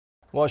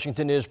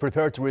Washington is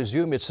prepared to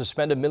resume its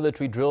suspended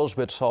military drills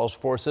with Seoul's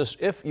forces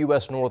if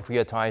U.S. North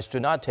Korea ties do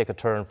not take a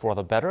turn for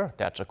the better.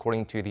 That's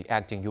according to the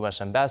acting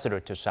U.S. ambassador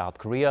to South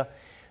Korea.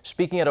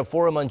 Speaking at a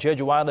forum on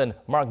Jeju Island,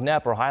 Marc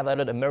Knapper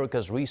highlighted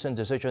America's recent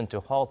decision to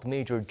halt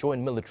major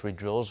joint military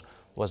drills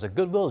was a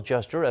goodwill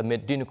gesture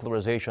amid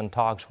denuclearization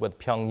talks with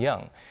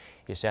Pyongyang.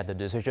 He said the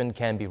decision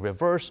can be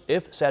reversed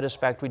if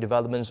satisfactory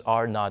developments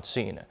are not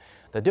seen.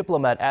 The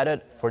diplomat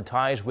added, for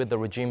ties with the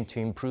regime to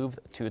improve,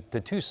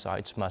 the two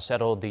sides must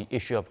settle the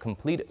issue of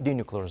complete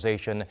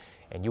denuclearization,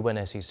 and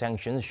UNSC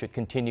sanctions should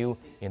continue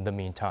in the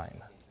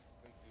meantime.